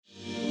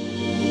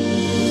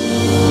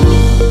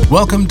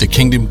Welcome to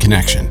Kingdom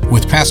Connection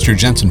with Pastor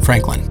Jentezen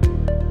Franklin.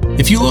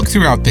 If you look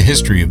throughout the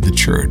history of the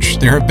church,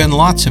 there have been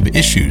lots of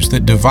issues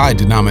that divide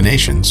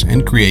denominations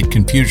and create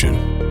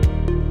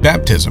confusion.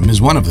 Baptism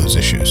is one of those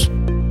issues.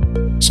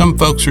 Some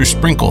folks are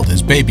sprinkled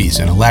as babies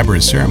in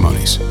elaborate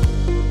ceremonies.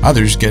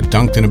 Others get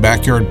dunked in a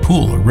backyard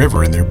pool or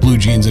river in their blue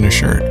jeans and a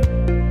shirt.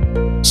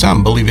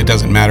 Some believe it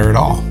doesn't matter at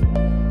all.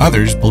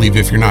 Others believe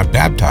if you're not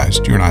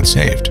baptized, you're not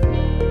saved.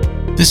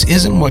 This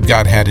isn't what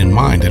God had in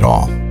mind at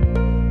all.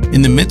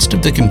 In the midst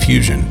of the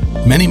confusion,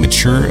 many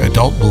mature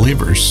adult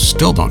believers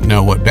still don't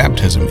know what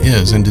baptism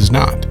is and is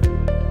not.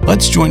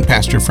 Let's join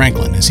Pastor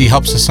Franklin as he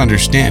helps us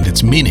understand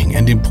its meaning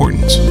and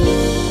importance.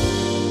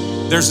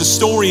 There's a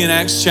story in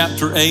Acts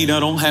chapter 8. I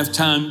don't have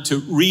time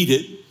to read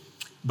it,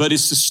 but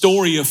it's the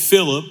story of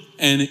Philip,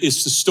 and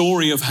it's the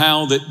story of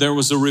how that there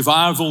was a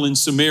revival in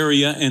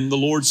Samaria, and the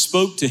Lord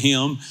spoke to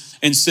him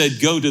and said,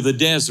 go to the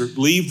desert,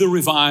 leave the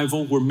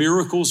revival where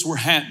miracles were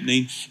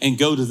happening and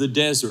go to the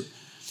desert.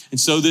 And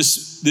so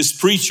this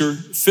preacher,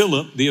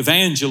 Philip, the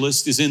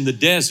evangelist, is in the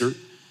desert,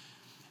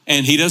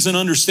 and he doesn't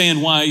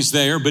understand why he's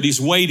there, but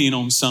he's waiting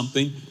on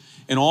something.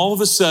 And all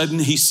of a sudden,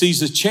 he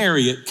sees a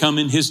chariot come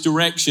in his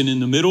direction in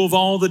the middle of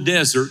all the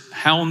desert.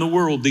 How in the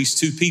world these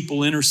two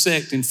people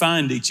intersect and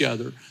find each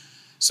other?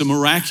 It's a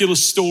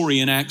miraculous story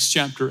in Acts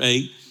chapter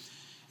 8.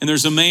 And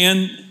there's a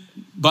man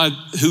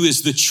who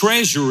is the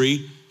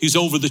treasury. He's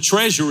over the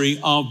treasury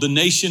of the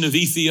nation of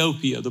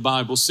Ethiopia. The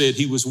Bible said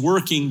he was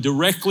working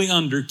directly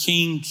under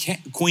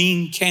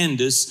Queen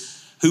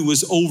Candace, who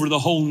was over the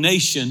whole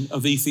nation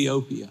of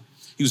Ethiopia.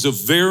 He was a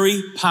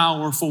very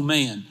powerful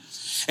man.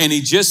 And he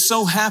just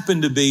so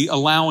happened to be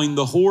allowing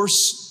the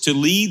horse to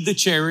lead the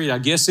chariot. I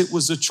guess it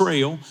was a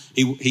trail.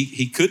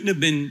 He couldn't have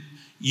been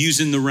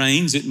using the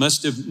reins. It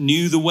must have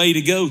knew the way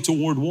to go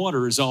toward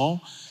water is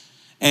all.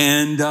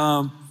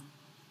 And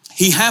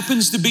he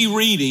happens to be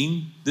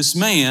reading, this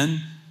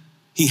man,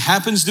 he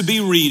happens to be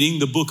reading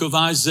the book of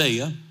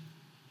Isaiah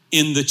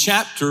in the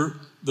chapter,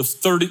 the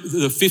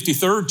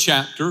 53rd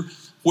chapter,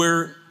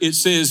 where it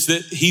says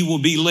that he will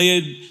be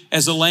led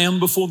as a lamb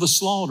before the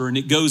slaughter. And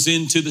it goes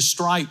into the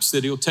stripes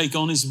that he'll take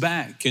on his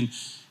back and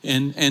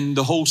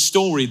the whole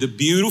story, the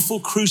beautiful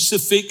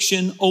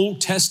crucifixion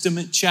Old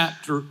Testament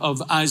chapter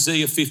of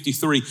Isaiah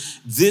 53.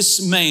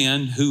 This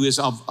man who is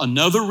of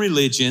another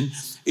religion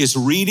is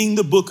reading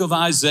the book of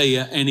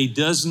Isaiah, and he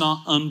does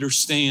not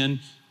understand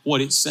what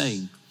it's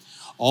saying.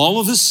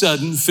 All of a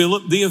sudden,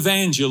 Philip the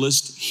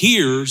evangelist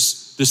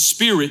hears the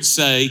Spirit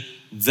say,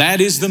 that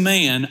is the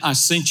man I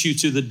sent you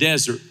to the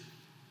desert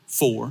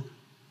for.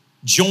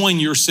 Join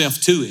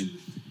yourself to him.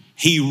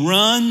 He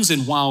runs,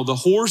 and while the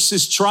horse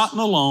is trotting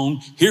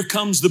along, here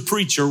comes the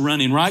preacher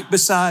running right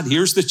beside.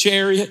 Here's the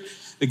chariot.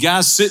 The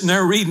guy's sitting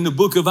there reading the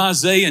book of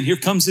Isaiah, and here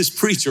comes this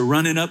preacher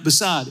running up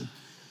beside him.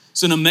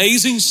 It's an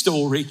amazing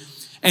story.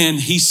 And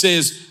he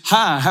says,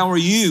 hi, how are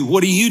you?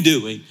 What are you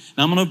doing?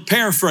 And I'm going to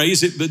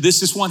paraphrase it, but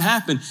this is what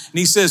happened. And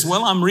he says,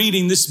 well, I'm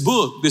reading this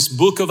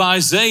book of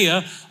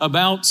Isaiah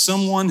about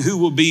someone who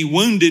will be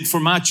wounded for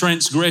my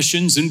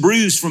transgressions and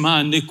bruised for my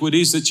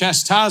iniquities. The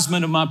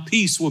chastisement of my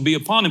peace will be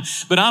upon him.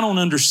 But I don't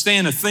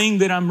understand a thing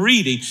that I'm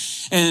reading.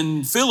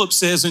 And Philip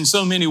says in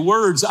so many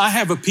words, I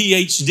have a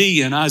PhD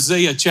in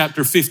Isaiah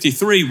chapter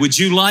 53. Would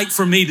you like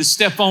for me to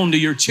step onto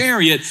your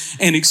chariot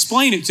and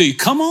explain it to you?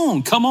 Come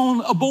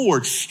on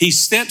aboard. He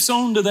steps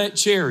onto that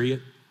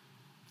chariot.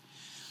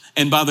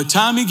 And by the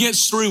time he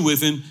gets through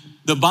with him,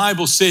 the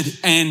Bible said,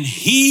 and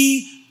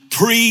he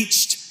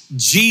preached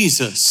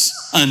Jesus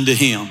unto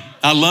him.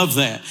 I love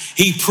that.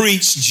 He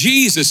preached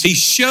Jesus. He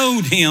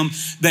showed him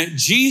that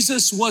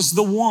Jesus was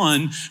the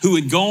one who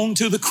had gone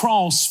to the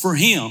cross for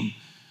him.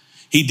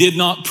 He did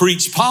not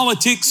preach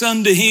politics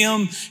unto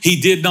him.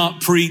 He did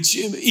not preach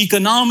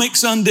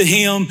economics unto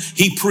him.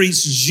 He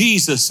preached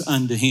Jesus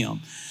unto him.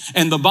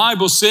 And the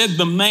Bible said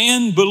the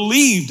man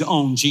believed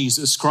on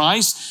Jesus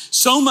Christ,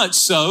 so much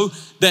so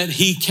that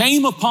he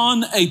came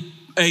upon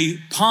a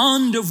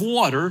pond of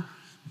water,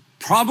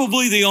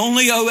 probably the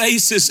only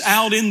oasis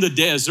out in the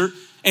desert.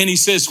 And he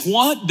says,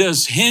 what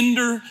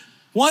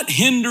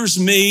hinders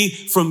me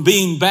from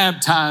being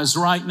baptized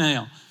right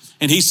now?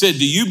 And he said,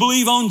 do you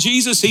believe on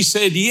Jesus? He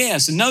said,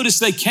 yes. And notice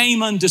they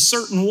came unto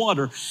certain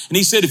water. And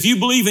he said, if you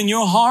believe in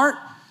your heart,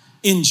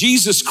 in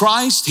Jesus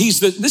Christ,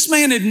 this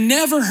man had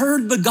never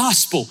heard the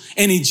gospel,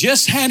 and he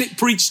just had it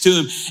preached to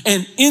him.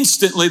 And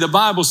instantly, the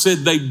Bible said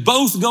they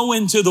both go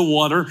into the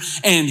water,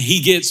 and he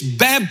gets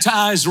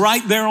baptized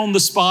right there on the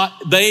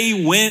spot.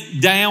 They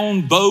went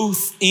down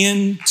both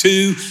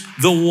into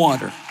the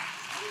water.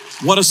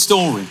 What a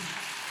story.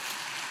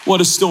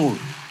 What a story.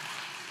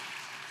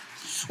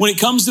 When it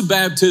comes to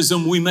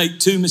baptism, we make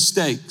two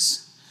mistakes.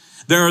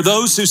 There are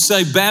those who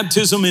say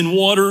baptism in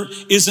water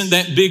isn't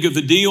that big of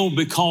a deal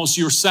because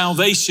your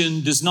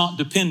salvation does not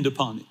depend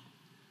upon it.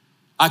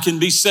 I can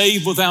be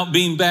saved without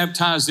being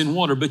baptized in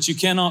water, but you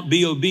cannot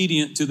be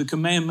obedient to the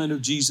commandment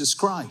of Jesus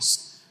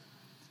Christ.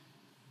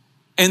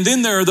 And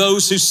then there are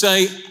those who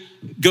say,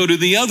 go to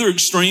the other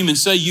extreme and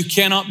say you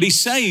cannot be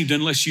saved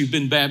unless you've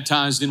been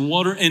baptized in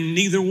water, and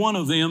neither one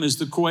of them is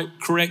the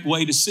correct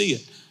way to see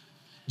it.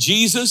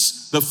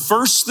 Jesus, the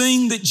first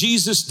thing that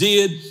Jesus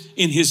did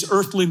in his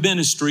earthly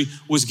ministry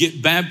was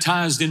get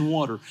baptized in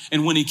water.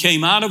 And when he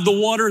came out of the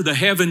water, the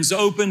heavens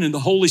opened and the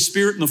Holy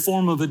Spirit in the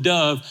form of a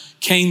dove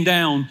came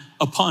down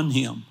upon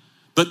him.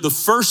 But the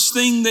first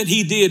thing that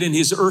he did in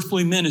his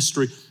earthly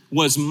ministry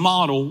was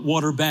model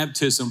water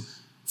baptism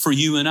for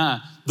you and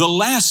I. The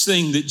last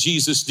thing that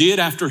Jesus did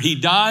after he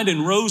died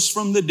and rose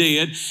from the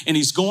dead, and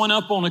he's going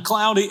up on a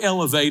cloudy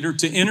elevator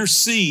to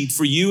intercede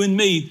for you and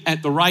me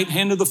at the right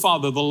hand of the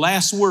Father, the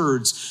last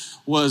words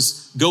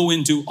was go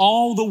into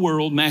all the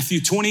world, Matthew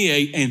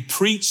 28, and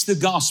preach the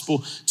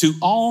gospel to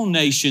all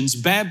nations,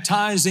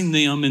 baptizing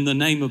them in the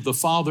name of the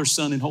Father,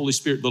 Son, and Holy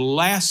Spirit. The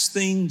last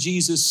thing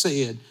Jesus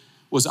said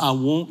was, I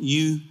want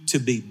you to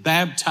be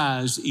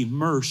baptized,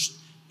 immersed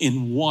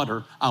in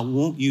water. I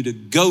want you to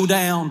go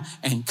down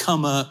and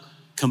come up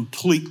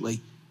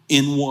completely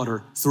in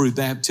water through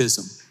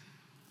baptism.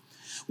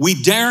 We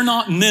dare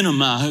not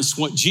minimize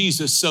what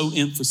Jesus so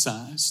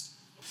emphasized.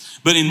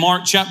 But in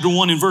Mark chapter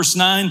 1 and verse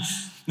 9,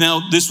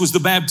 now this was the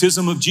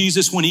baptism of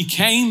Jesus when he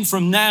came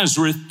from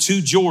Nazareth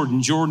to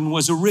Jordan. Jordan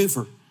was a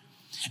river.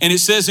 And it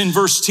says in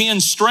verse 10,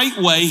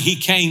 straightway he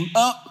came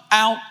up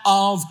out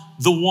of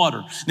the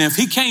water. Now, if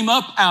he came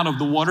up out of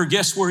the water,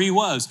 guess where he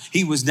was?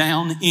 He was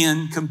down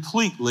in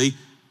completely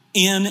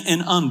in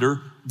and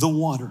under the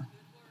water.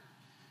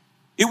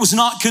 It was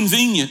not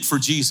convenient for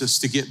Jesus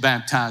to get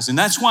baptized. And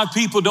that's why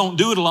people don't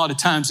do it a lot of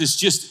times. It's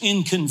just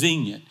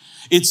inconvenient.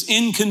 It's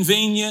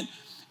inconvenient.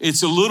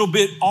 It's a little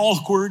bit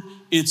awkward.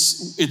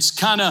 It's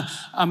kind of,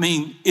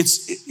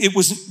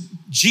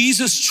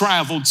 Jesus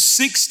traveled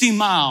 60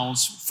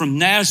 miles from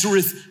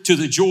Nazareth to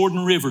the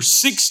Jordan River,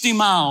 60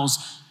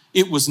 miles.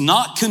 It was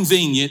not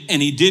convenient,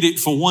 and he did it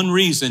for one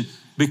reason,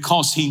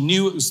 because he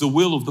knew it was the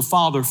will of the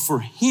Father for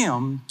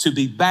him to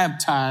be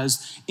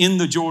baptized in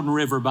the Jordan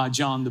River by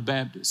John the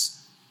Baptist.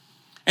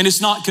 And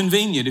it's not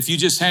convenient. If you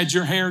just had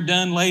your hair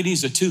done,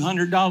 ladies, a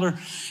 $200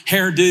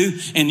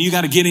 hairdo, and you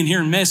got to get in here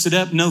and mess it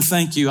up, no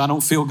thank you. I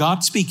don't feel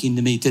God speaking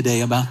to me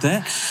today about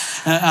that.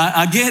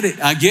 I get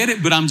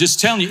it, but I'm just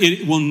telling you,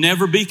 it will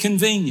never be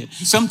convenient.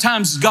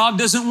 Sometimes God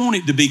doesn't want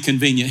it to be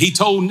convenient. He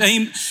told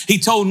Naaman,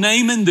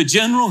 the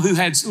general who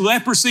had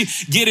leprosy,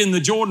 get in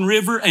the Jordan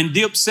River and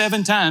dip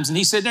 7 times. And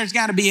he said, there's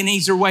got to be an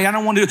easier way. I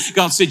don't want to do it.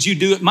 God said, you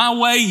do it my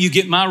way, you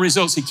get my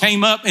results. He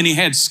came up and he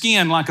had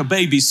skin like a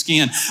baby's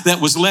skin that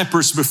was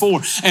leprous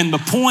before. And the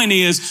point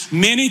is,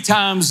 many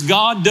times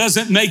God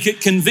doesn't make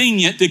it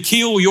convenient to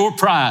kill your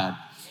pride.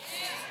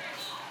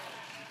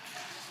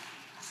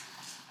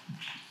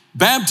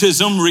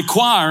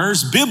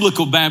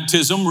 Biblical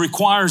baptism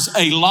requires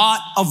a lot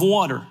of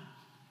water.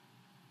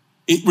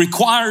 It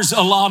requires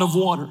a lot of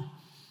water.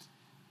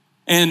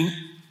 And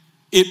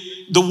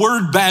the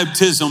word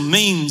baptism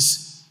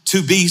means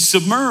to be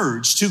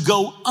submerged, to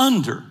go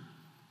under.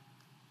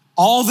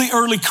 All the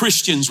early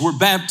Christians were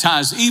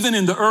baptized, even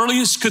in the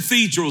earliest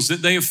cathedrals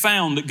that they have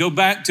found that go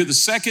back to the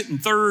 2nd and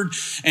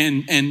 3rd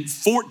and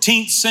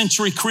 14th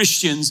century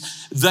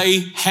Christians. They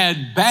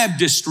had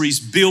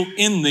baptistries built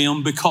in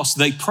them because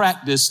they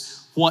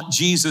practiced what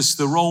Jesus,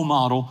 the role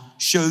model,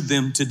 showed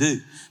them to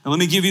do. Now, let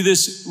me give you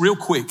this real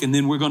quick, and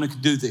then we're going to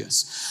do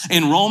this.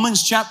 In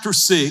Romans chapter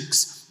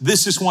 6,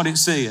 this is what it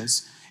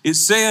says.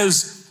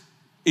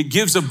 It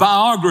gives a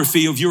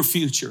biography of your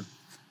future.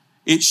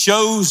 It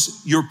shows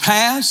your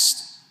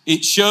past.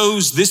 It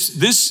shows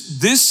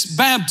this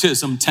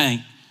baptism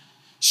tank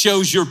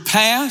shows your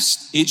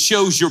past. It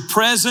shows your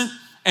present,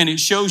 and it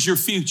shows your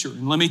future.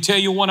 And let me tell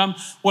you what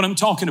I'm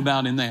talking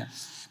about in that,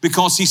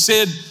 because he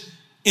said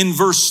in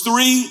verse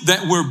 3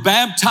 that we're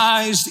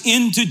baptized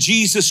into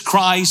Jesus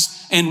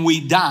Christ and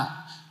we die.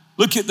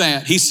 Look at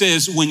that. He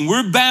says, when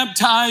we're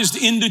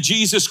baptized into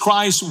Jesus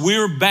Christ,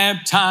 we're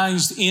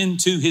baptized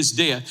into his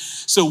death.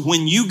 So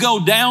when you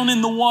go down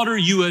in the water,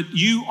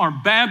 you are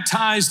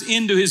baptized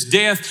into his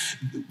death.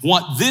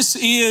 What this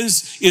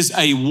is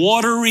a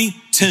watery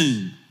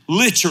tomb,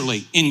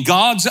 literally, in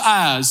God's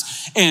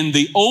eyes. And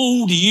the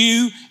old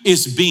you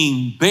is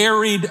being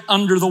buried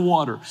under the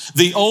water.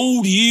 The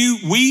old you,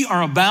 we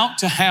are about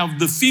to have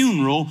the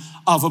funeral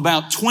of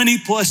about 20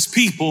 plus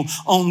people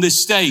on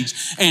this stage.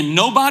 And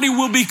nobody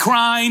will be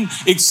crying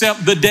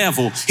except the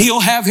devil. He'll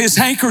have his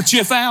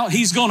handkerchief out.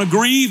 He's going to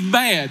grieve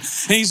bad.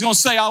 And he's going to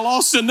say, I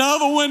lost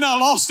another one. I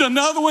lost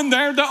another one.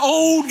 There the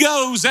old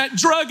goes, that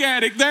drug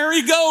addict. There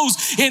he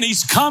goes. And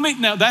he's coming.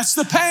 Now that's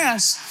the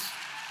past.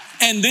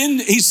 And then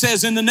he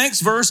says in the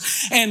next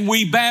verse, and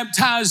we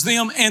baptize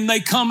them and they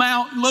come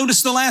out.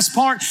 Notice the last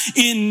part,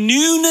 in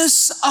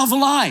newness of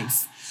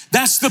life.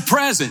 That's the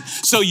present.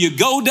 So you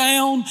go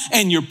down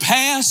and your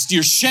past,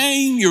 your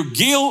shame, your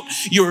guilt,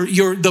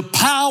 the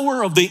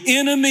power of the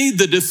enemy,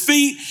 the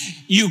defeat,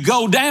 You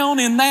go down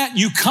in that,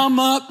 you come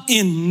up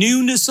in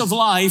newness of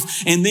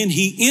life, and then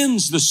he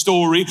ends the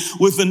story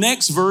with the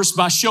next verse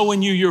by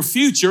showing you your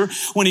future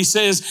when he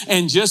says,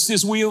 and just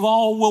as we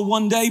all will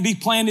one day be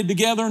planted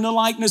together in the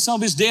likeness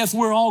of his death,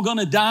 we're all going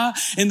to die,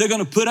 and they're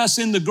going to put us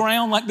in the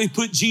ground like they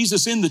put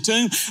Jesus in the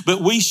tomb,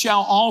 but we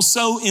shall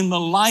also in the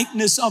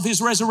likeness of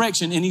his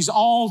resurrection. And he's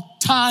all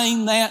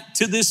tying that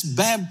to this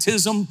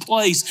baptism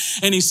place.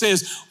 And he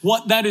says,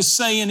 what that is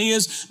saying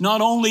is,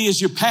 not only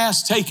is your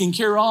past taken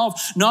care of,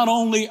 not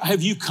only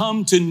have you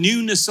come to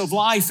newness of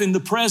life in the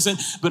present,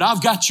 but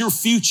I've got your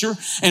future.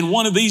 And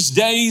one of these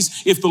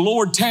days, if the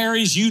Lord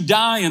tarries, you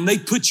die and they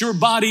put your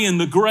body in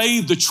the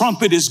grave, the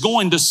trumpet is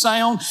going to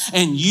sound,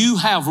 and you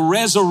have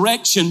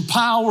resurrection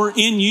power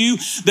in you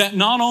that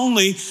not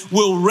only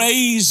will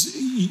raise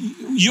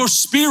your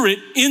spirit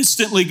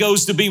instantly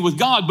goes to be with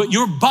God, but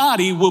your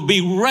body will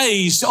be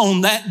raised on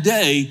that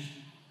day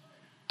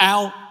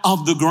out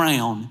of the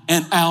ground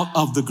and out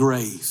of the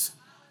grave.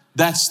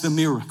 That's the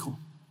miracle.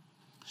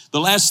 The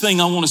last thing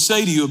I want to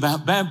say to you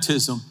about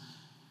baptism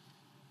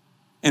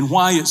and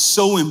why it's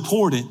so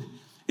important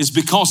is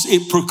because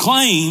it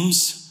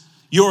proclaims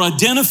your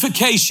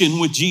identification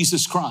with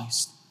Jesus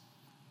Christ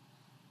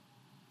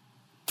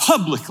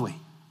publicly.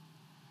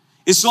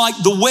 It's like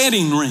the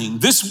wedding ring.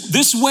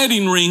 This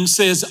wedding ring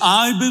says,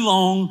 I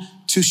belong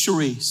to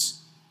Cherise.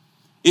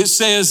 It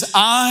says,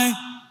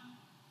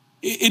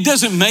 it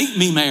doesn't make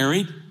me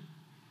married.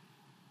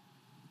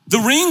 The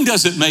ring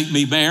doesn't make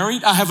me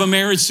married. I have a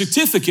marriage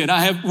certificate.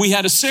 We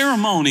had a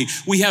ceremony.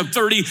 We have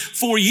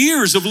 34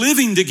 years of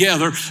living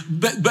together,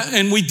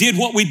 and we did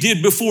what we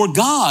did before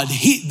God.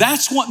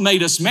 That's what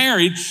made us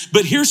married.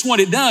 But here's what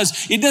it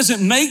does. It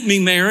doesn't make me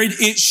married.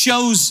 It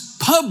shows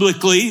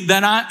publicly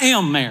that I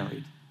am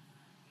married.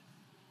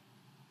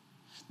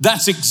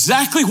 That's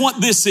exactly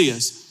what this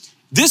is.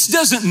 This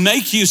doesn't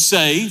make you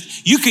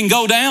saved. You can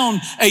go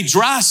down a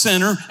dry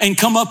center and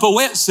come up a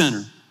wet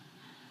center.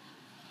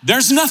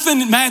 There's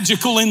nothing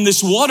magical in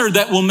this water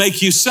that will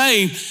make you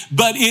saved,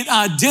 but it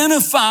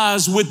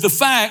identifies with the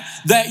fact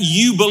that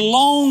you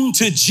belong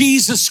to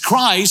Jesus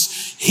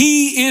Christ.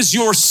 He is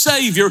your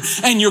Savior,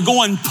 and you're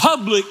going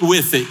public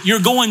with it. You're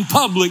going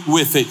public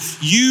with it.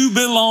 You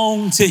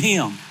belong to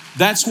Him.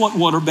 That's what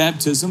water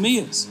baptism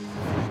is.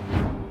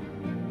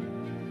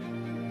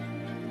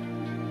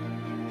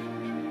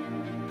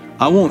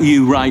 I want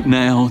you right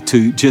now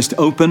to just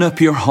open up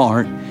your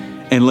heart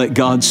and let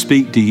God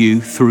speak to you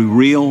through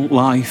real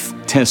life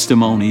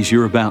testimonies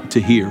you're about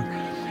to hear.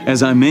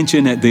 As I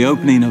mentioned at the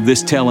opening of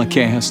this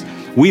telecast,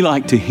 we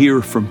like to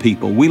hear from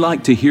people. We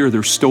like to hear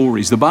their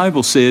stories. The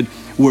Bible said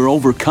we're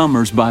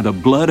overcomers by the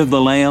blood of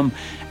the Lamb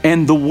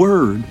and the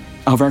word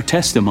of our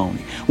testimony.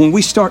 When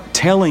we start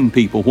telling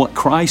people what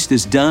Christ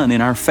has done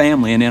in our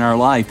family and in our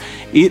life,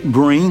 it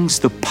brings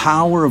the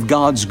power of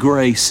God's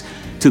grace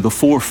to the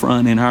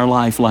forefront in our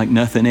life like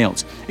nothing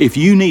else. If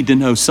you need to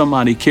know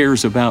somebody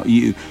cares about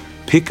you,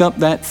 pick up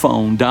that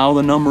phone, dial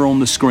the number on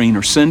the screen,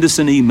 or send us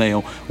an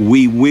email.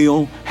 We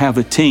will have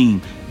a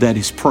team that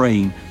is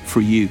praying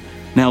for you.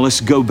 Now let's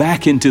go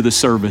back into the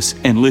service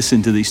and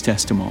listen to these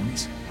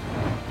testimonies.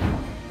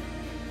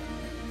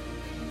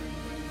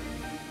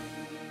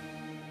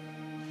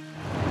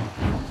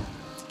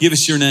 Give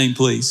us your name,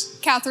 please.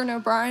 Catherine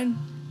O'Brien.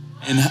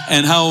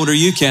 And how old are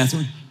you,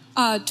 Catherine?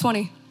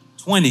 20.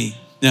 20.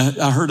 Now,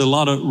 I heard a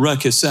lot of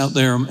ruckus out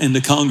there in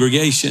the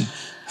congregation.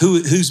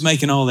 Who's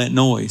making all that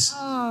noise?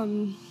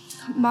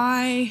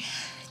 My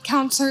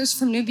counselors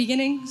from New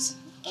Beginnings.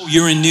 Oh,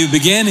 you're in New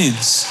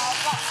Beginnings.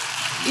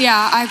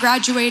 Yeah, I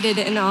graduated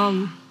in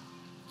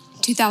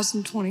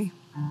 2020.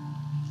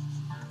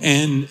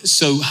 And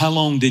so how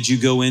long did you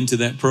go into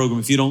that program?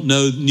 If you don't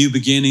know, New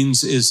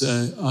Beginnings is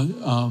an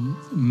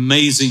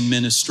amazing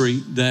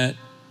ministry that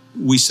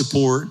we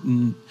support,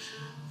 and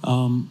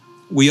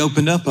we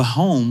opened up a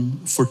home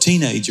for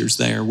teenagers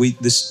there.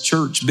 This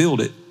church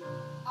built it.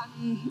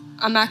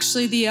 I'm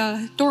actually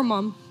the dorm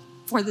mom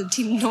for the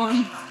teen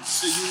dorm.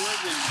 So you were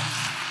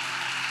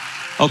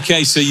there.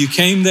 Okay, so you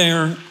came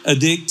there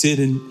addicted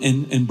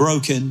and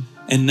broken,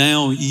 and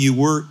now you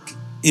work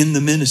in the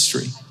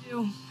ministry.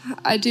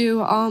 I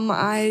do.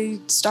 I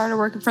started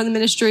working for the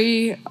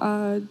ministry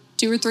 2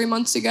 or 3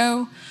 months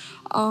ago,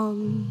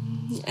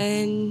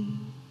 and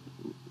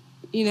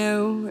you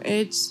know,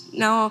 it's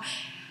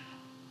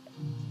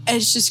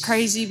just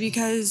crazy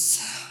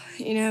because,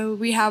 you know,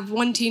 we have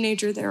one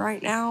teenager there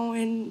right now,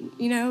 and,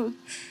 you know,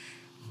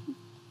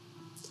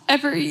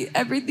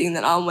 everything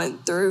that I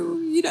went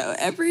through, you know,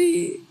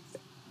 every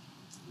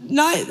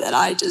night that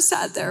I just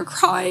sat there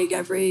crying,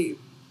 every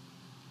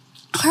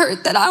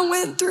hurt that I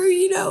went through,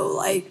 you know,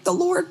 like the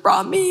Lord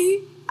brought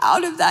me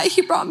out of that.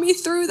 He brought me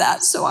through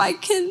that so I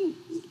can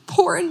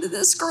pour into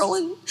this girl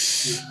and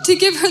to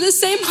give her the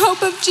same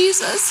hope of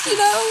Jesus, you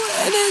know,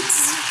 and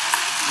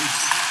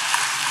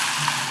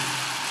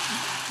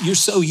You're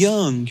so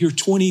young. You're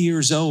 20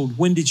 years old.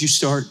 When did you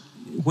start?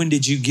 When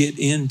did you get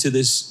into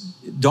this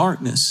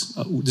darkness,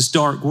 this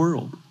dark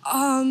world?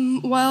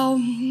 Well,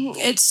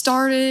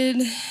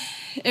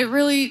 it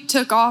really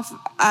took off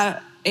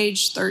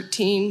age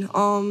 13.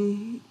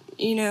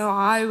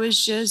 I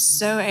was just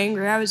so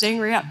angry. I was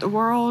angry at the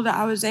world.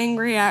 I was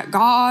angry at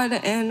God,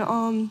 and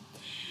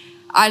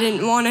I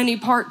didn't want any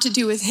part to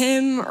do with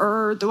him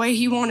or the way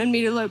he wanted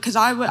me to live, because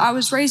I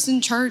was raised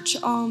in church.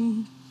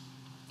 My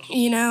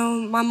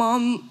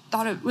mom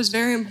thought it was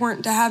very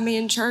important to have me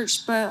in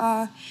church,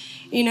 but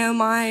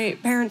my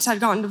parents had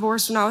gotten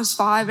divorced when I was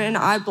 5, and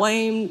I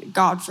blamed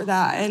God for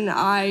that. And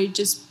I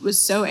just was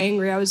so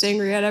angry. I was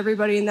angry at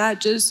everybody, and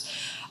that just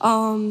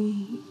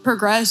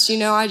progressed.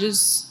 I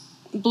just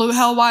blew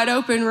hell wide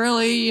open,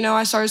 really.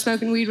 I started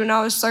smoking weed when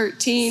I was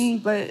 13,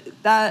 but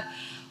that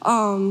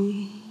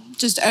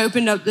just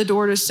opened up the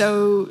door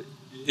to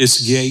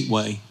It's a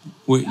gateway.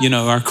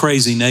 Our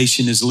crazy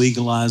nation is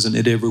legalizing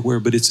it everywhere,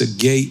 but it's a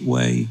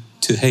gateway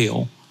to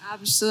hell.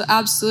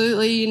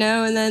 Absolutely,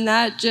 and then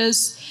that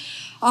just,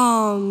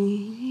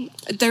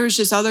 there was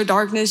just other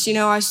darkness.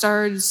 I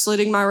started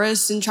slitting my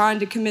wrists and trying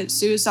to commit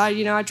suicide.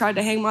 I tried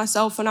to hang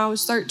myself when I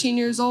was 13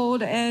 years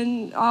old,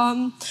 and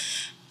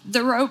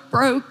the rope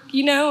broke,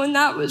 and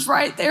that was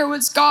right there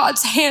was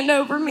God's hand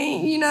over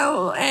me,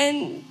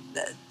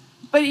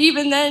 but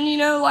even then,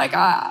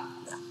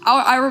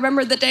 I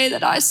remember the day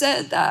that I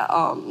said that,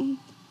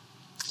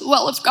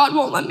 if God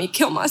won't let me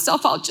kill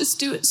myself, I'll just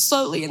do it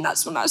slowly. And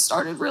that's when I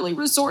started really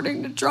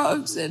resorting to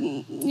drugs.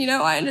 And,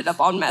 I ended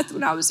up on meth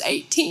when I was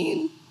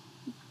 18.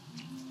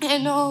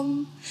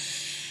 And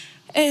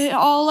it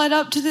all led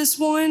up to this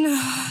one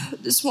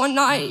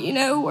night,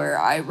 where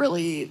I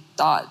really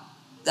thought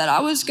that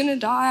I was going to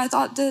die. I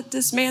thought that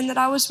this man that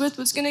I was with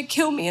was going to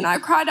kill me. And I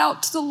cried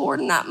out to the Lord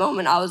in that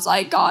moment. I was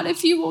like, God,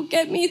 if you will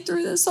get me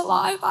through this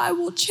alive, I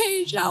will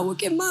change. I will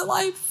give my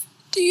life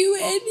to you.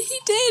 And he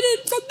did.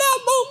 And from that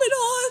moment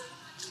on,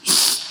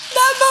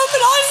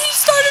 he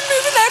started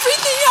moving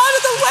everything out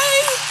of the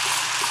way.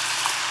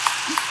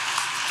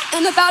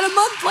 And about a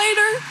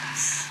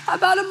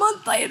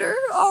month later,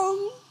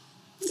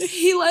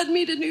 he led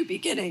me to New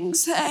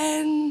Beginnings.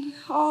 And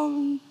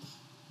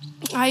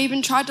I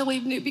even tried to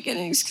leave New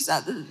Beginnings because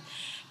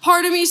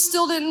part of me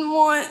still didn't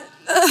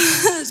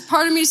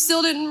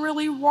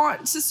really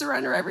want to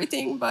surrender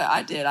everything, but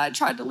I did. I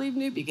tried to leave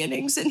New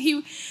Beginnings, and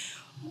he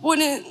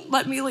wouldn't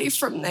let me leave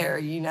from there,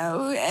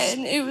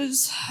 and it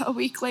was a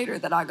week later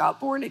that I got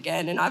born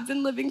again, and I've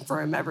been living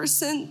for him ever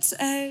since.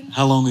 And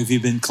how long have you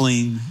been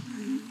clean?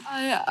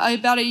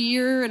 About a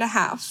year and a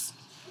half.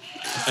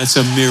 That's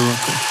a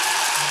miracle.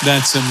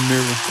 That's a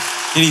miracle.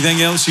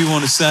 Anything else you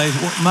want to say?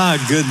 My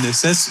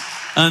goodness, that's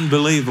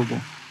unbelievable.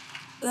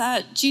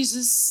 That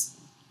Jesus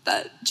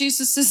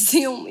is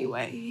the only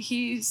way.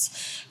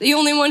 He's the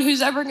only one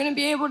who's ever going to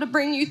be able to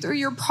bring you through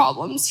your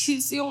problems.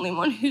 He's the only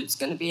one who's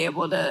going to be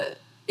able to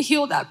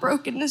heal that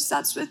brokenness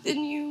that's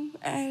within you.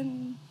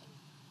 And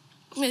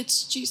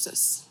it's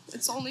Jesus.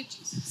 It's only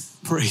Jesus.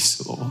 Praise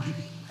the Lord.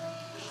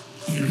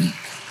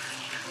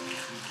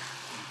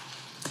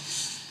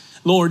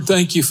 Lord,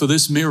 thank you for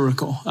this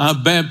miracle. I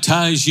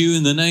baptize you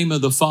in the name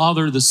of the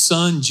Father, the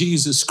Son,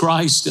 Jesus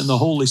Christ, and the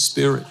Holy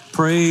Spirit.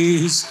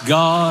 Praise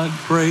God,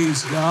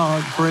 praise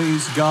God,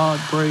 praise God,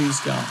 praise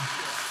God.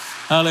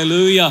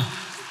 Hallelujah.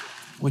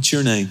 What's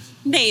your name?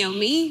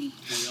 Naomi.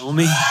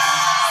 Naomi.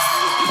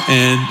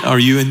 And are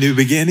you in New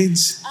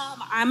Beginnings?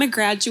 I'm a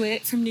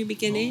graduate from New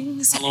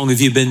Beginnings. How long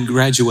have you been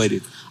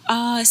graduated?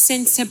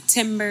 Since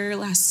September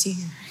last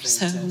year.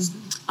 So,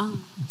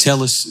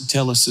 tell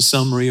us a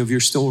summary of your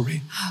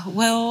story.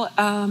 Well,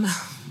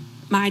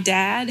 my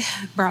dad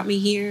brought me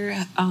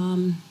here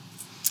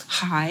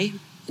high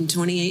in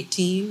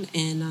 2018,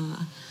 and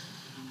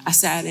I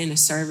sat in a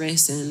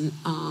service, and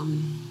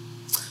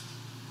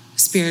the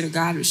Spirit of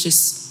God was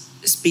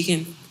just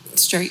speaking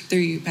straight through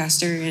you,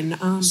 Pastor.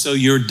 And so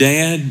your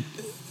dad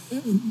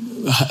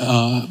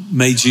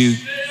made you.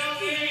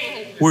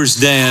 Where's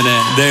Dad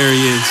at? There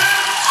he is.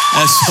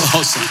 That's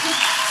awesome.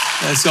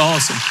 That's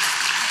awesome.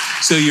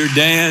 So your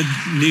dad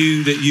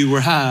knew that you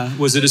were high.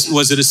 Was it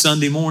a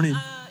Sunday morning?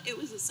 It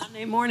was a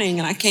Sunday morning,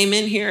 and I came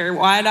in here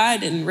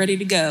wide-eyed and ready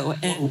to go.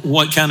 And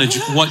what kind of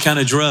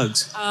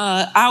drugs?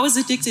 I was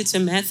addicted to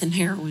meth and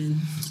heroin,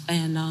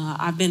 and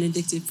I've been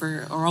addicted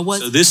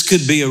So this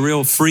could be a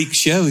real freak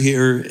show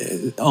here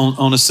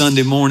on a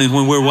Sunday morning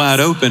when we're wide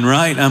open,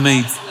 right? I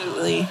mean,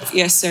 absolutely,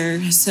 yes,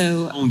 sir.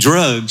 So on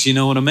drugs, you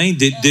know what I mean?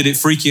 Did it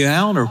freak you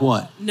out or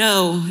what?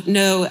 No.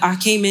 I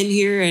came in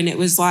here and it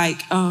was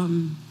like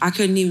I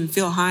couldn't even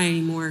feel high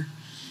anymore,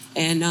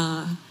 and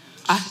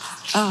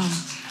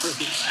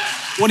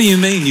What do you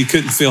mean you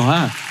couldn't feel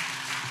high?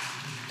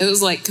 It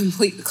was like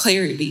complete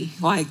clarity,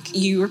 like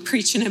you were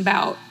preaching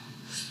about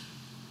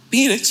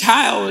being a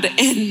child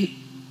and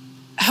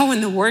how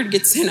when the word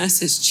gets in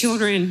us as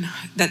children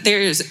that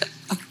there is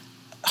a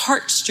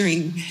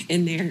heartstring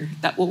in there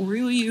that will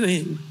reel you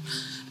in.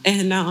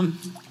 And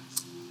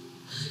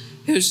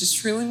it was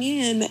just reeling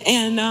me in.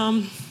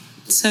 And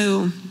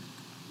so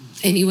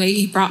anyway,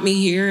 he brought me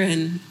here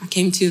and I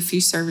came to a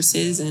few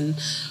services and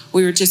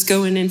we were just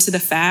going into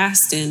the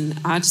fast and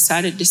I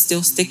decided to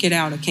still stick it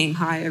out. I came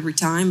high every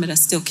time, but I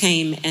still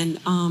came. And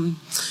oh,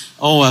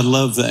 I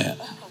love that.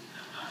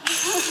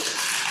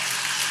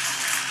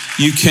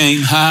 You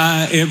came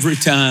high every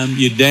time.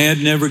 Your dad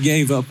never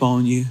gave up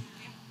on you.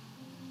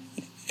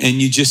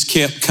 And you just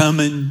kept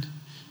coming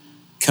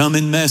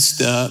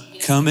messed up,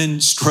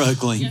 coming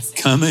struggling,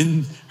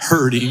 coming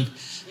hurting,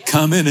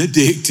 coming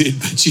addicted,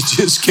 but you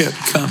just kept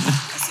coming.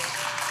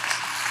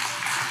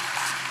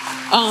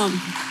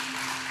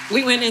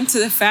 We went into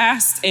the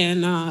fast,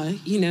 and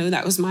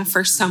that was my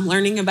first time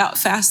learning about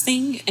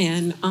fasting,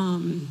 and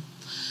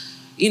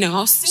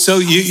So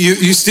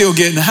you still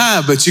getting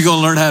high, but you're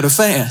gonna learn how to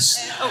fast.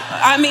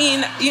 I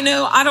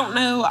don't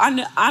know.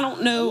 I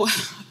don't know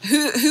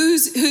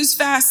whose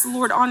fast the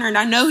Lord honored.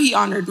 I know He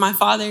honored my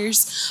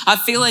father's. I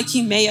feel like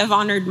He may have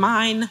honored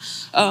mine.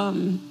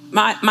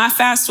 My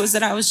fast was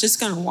that I was just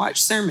gonna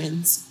watch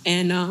sermons,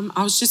 and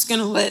I was just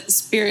gonna let the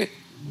Spirit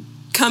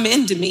come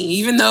into me,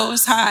 even though it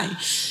was high.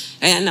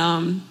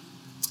 And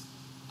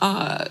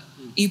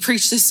you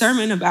preached a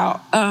sermon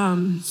about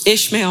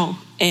Ishmael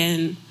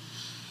and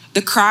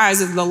the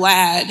cries of the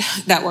lad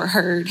that were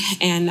heard.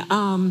 And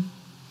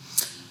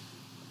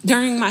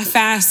during my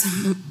fast,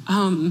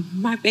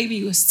 my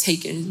baby was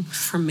taken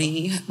from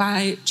me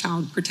by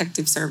Child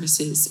Protective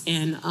Services.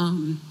 And,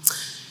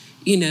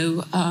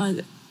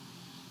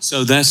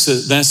 So that's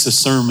a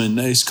sermon.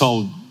 It's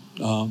called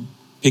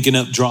Picking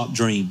Up Drop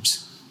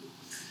Dreams.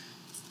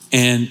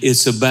 And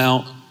it's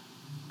about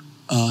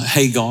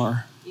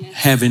Hagar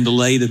having to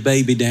lay the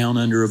baby down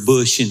under a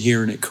bush and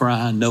hearing it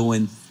cry,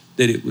 knowing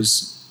that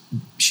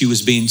she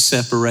was being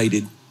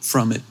separated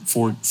from it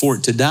for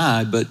it to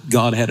die, but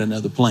God had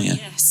another plan.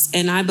 Yes,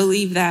 and I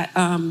believe that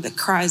the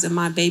cries of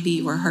my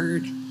baby were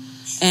heard.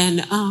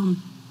 And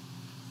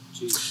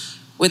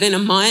within a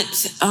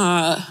month,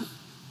 I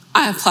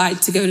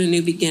applied to go to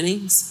New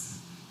Beginnings,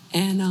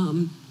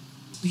 and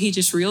He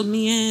just reeled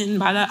me in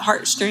by that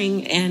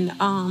heartstring, and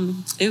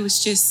it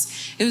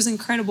was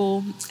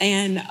incredible.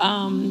 And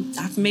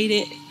I've made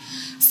it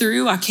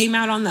through. I came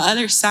out on the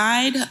other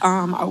side.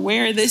 I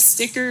wear this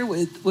sticker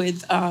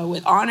with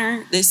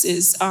honor. This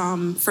is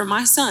for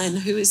my son,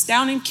 who is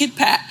down in Kid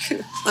Pack,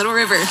 Little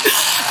River,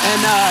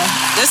 and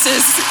this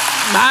is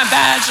my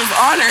badge of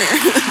honor.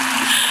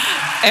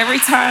 Every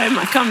time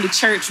I come to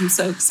church, I'm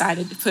so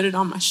excited to put it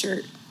on my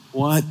shirt.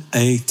 What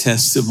a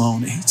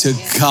testimony. To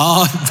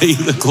God be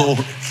the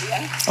glory.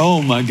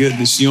 Oh my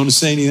goodness. You want to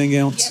say anything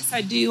else? Yes,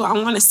 I do. I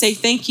want to say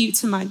thank you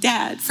to my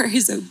dad for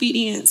his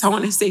obedience. I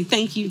want to say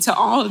thank you to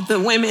all of the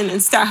women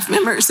and staff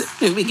members at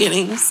New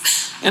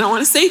Beginnings. And I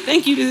want to say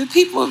thank you to the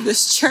people of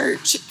this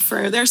church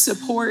for their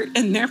support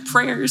and their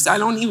prayers. I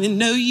don't even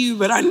know you,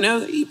 but I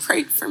know that you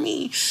prayed for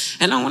me.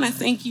 And I want to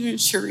thank you and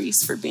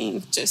Sharice for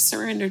being just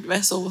surrendered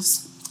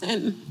vessels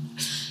and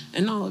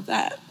all of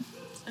that.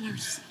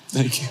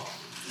 Thank you.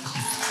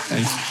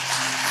 Thank you.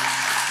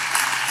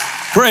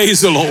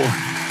 Praise the Lord.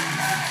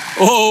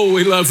 Oh,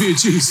 we love you,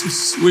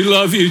 Jesus. We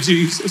love you,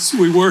 Jesus.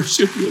 We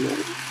worship you,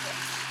 Lord.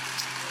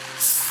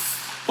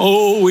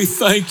 Oh, we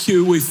thank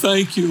you. We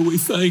thank you. We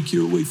thank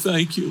you. We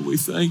thank you. We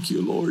thank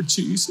you, Lord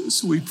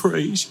Jesus. We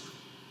praise you.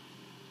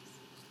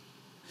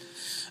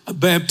 I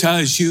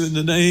baptize you in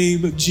the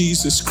name of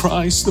Jesus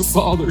Christ, the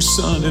Father,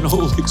 Son, and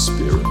Holy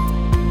Spirit.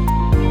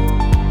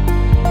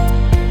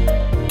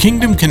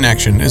 Kingdom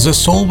Connection is a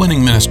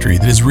soul-winning ministry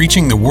that is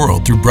reaching the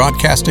world through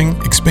broadcasting,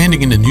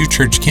 expanding into new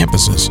church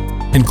campuses,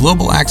 and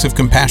global acts of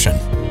compassion.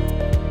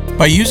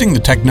 By using the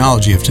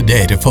technology of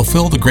today to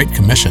fulfill the Great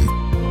Commission,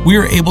 we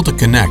are able to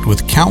connect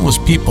with countless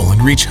people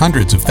and reach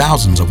hundreds of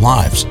thousands of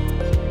lives.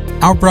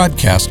 Our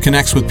broadcast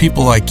connects with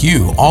people like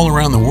you all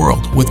around the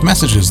world with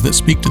messages that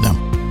speak to them.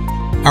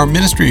 Our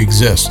ministry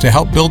exists to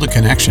help build a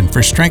connection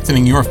for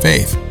strengthening your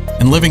faith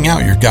and living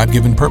out your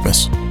God-given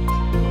purpose.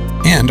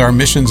 And our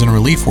missions and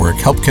relief work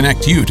help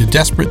connect you to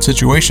desperate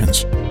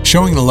situations,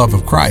 showing the love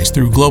of Christ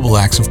through global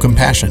acts of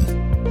compassion.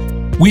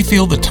 We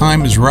feel the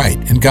time is right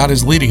and God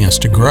is leading us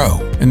to grow,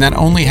 and that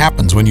only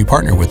happens when you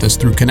partner with us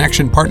through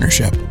Connection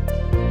Partnership.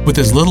 With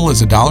as little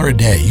as $1 a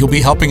day, you'll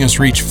be helping us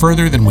reach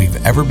further than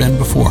we've ever been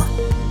before.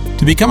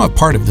 To become a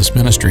part of this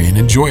ministry and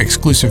enjoy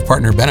exclusive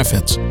partner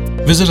benefits,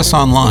 visit us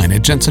online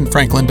at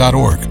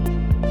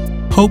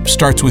jentezenfranklin.org. Hope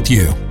starts with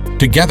you.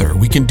 Together,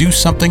 we can do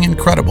something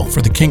incredible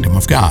for the kingdom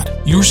of God.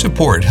 Your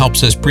support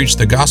helps us preach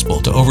the gospel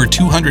to over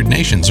 200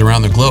 nations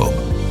around the globe,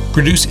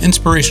 produce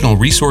inspirational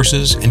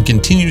resources, and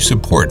continue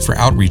support for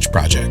outreach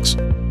projects.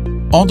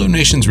 All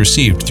donations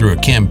received through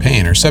a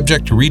campaign are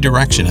subject to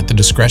redirection at the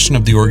discretion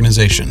of the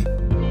organization.